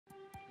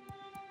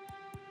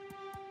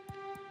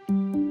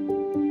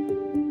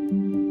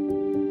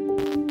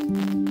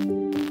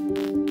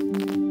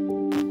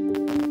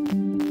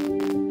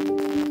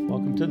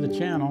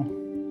channel.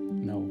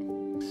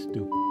 No,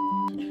 stupid.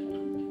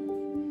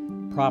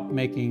 Prop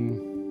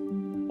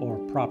making or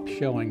prop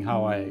showing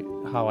how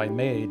I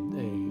made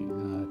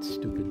a, it's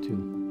stupid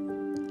too.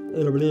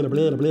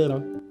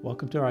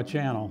 Welcome to our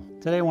channel.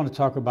 Today I want to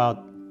talk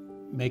about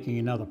making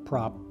another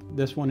prop.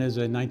 This one is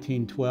a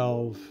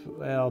 1912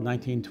 to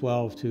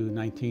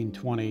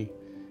 1920,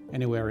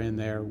 anywhere in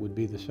there would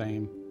be the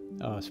same,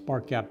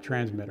 spark gap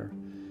transmitter.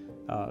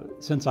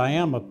 Since I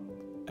am an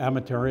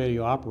amateur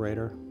radio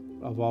operator,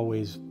 I've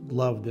always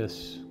loved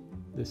this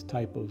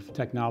type of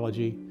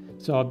technology.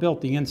 So I built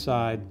the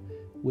inside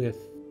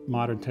with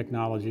modern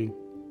technology,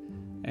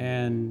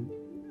 and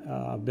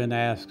I've been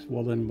asked,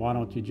 well then why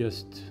don't you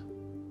just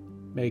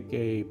make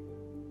a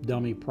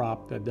dummy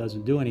prop that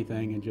doesn't do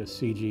anything and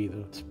just CG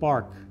the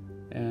spark?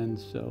 And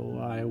so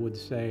I would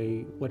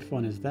say, what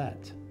fun is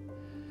that?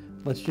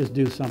 Let's just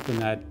do something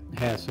that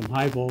has some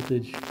high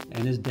voltage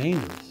and is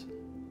dangerous.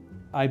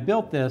 I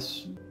built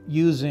this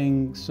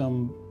using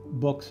some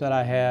books that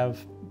I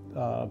have,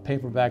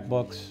 paperback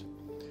books,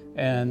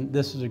 and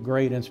this is a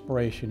great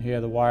inspiration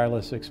here, the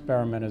Wireless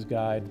Experimenter's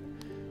Guide.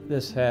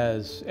 This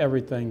has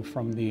everything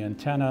from the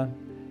antenna,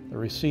 the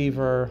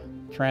receiver,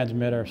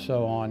 transmitter,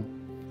 so on.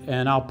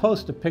 And I'll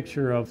post a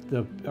picture of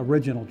the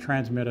original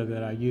transmitter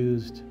that I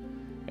used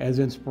as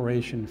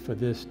inspiration for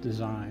this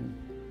design.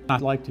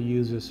 I'd like to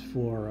use this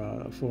for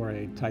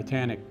a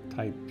Titanic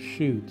type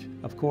shoot.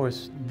 Of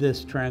course,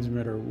 this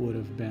transmitter would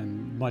have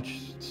been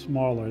much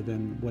smaller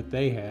than what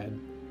they had,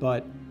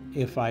 but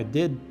if I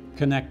did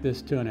connect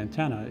this to an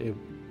antenna,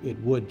 it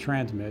would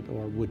transmit,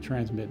 or would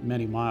transmit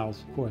many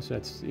miles. Of course,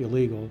 that's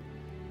illegal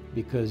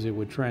because it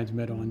would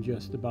transmit on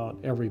just about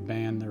every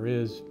band there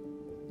is,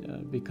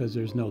 because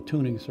there's no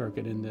tuning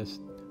circuit in this.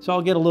 So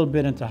I'll get a little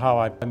bit into how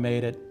I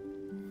made it.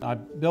 I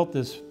built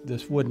this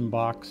wooden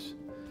box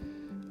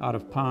out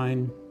of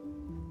pine,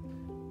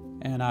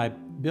 and I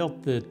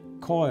built the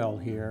coil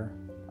here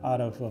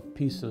out of a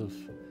piece of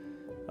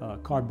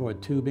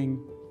cardboard tubing.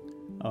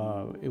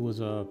 It was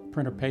a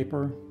printer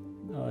paper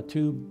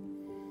tube,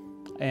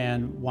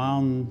 and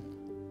wound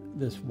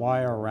this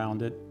wire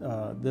around it.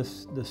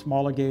 The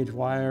smaller gauge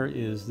wire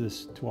is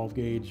this 12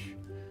 gauge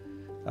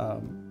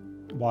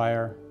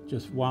wire,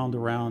 just wound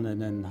around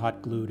and then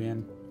hot glued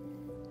in.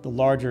 The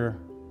larger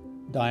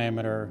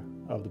diameter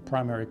of the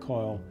primary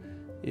coil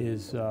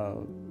is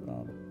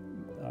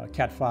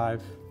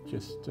Cat5,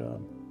 just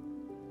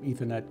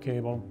Ethernet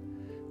cable,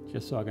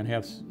 just so I can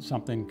have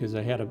something, because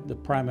I had the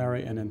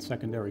primary and then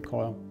secondary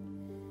coil.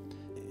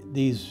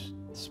 These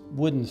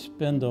wooden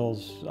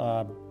spindles,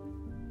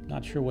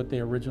 not sure what they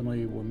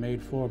originally were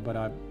made for, but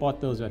I bought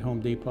those at Home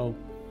Depot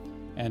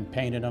and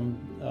painted them.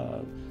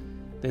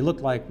 They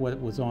look like what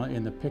was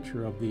in the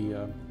picture of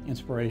the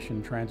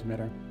inspiration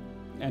transmitter,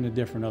 and the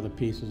different other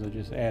pieces I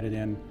just added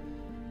in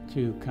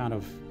to kind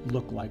of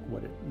look like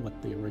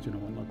what the original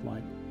one looked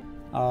like.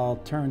 I'll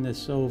turn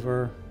this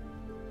over.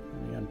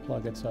 Let me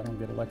unplug it so I don't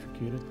get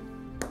electrocuted.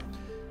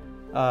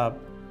 I'll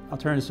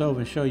turn this over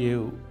and show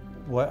you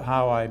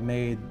how I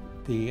made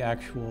the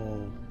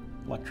actual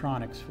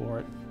electronics for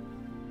it,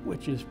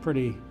 which is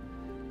pretty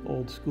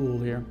old school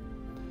here.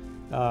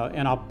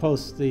 And I'll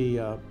post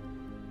the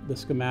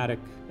schematic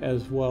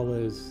as well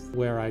as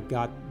where I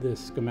got this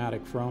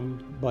schematic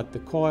from. But the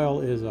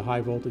coil is a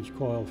high voltage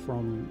coil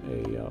from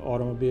a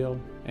automobile,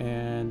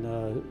 and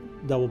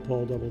double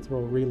pole, double throw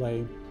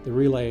relay. The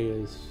relay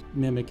is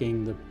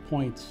mimicking the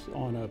points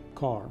on a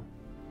car.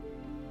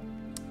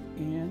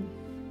 And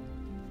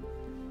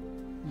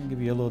I'll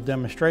give you a little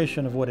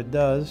demonstration of what it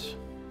does.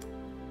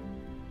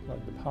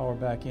 Plug the power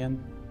back in.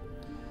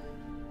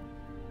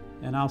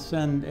 And I'll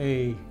send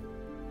a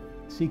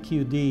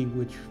CQD,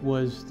 which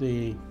was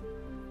the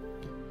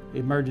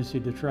emergency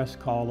distress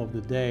call of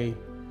the day.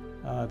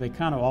 They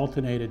kind of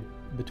alternated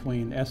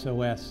between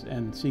SOS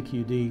and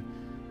CQD,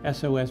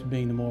 SOS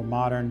being the more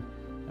modern,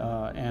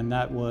 and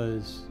that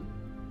was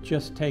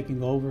just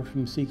taking over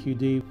from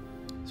CQD.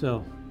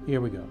 So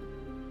here we go.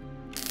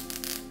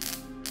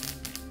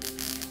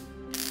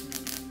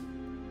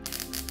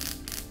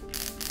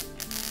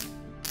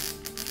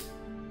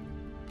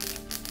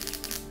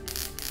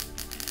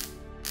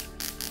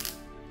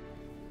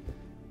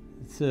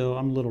 So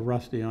I'm a little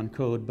rusty on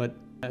code, but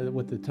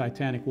what the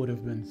Titanic would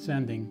have been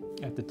sending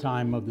at the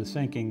time of the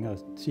sinking,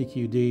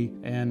 CQD,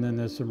 and then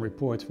there's some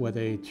reports where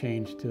they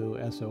changed to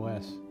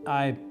SOS.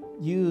 I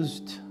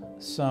used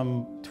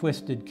some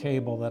twisted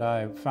cable that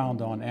I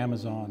found on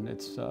Amazon.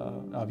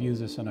 I've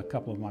used this in a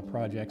couple of my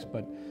projects,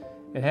 but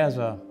it has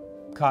a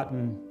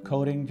cotton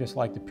coating, just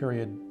like the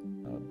period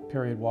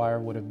wire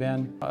would have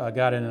been. I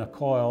got it in a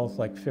coil, it's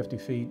like 50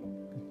 feet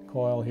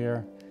coil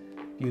here.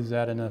 Use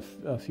that in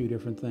a few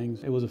different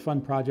things. It was a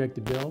fun project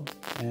to build,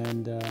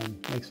 and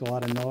makes a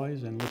lot of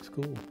noise and looks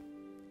cool.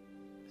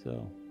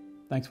 So,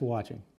 thanks for watching.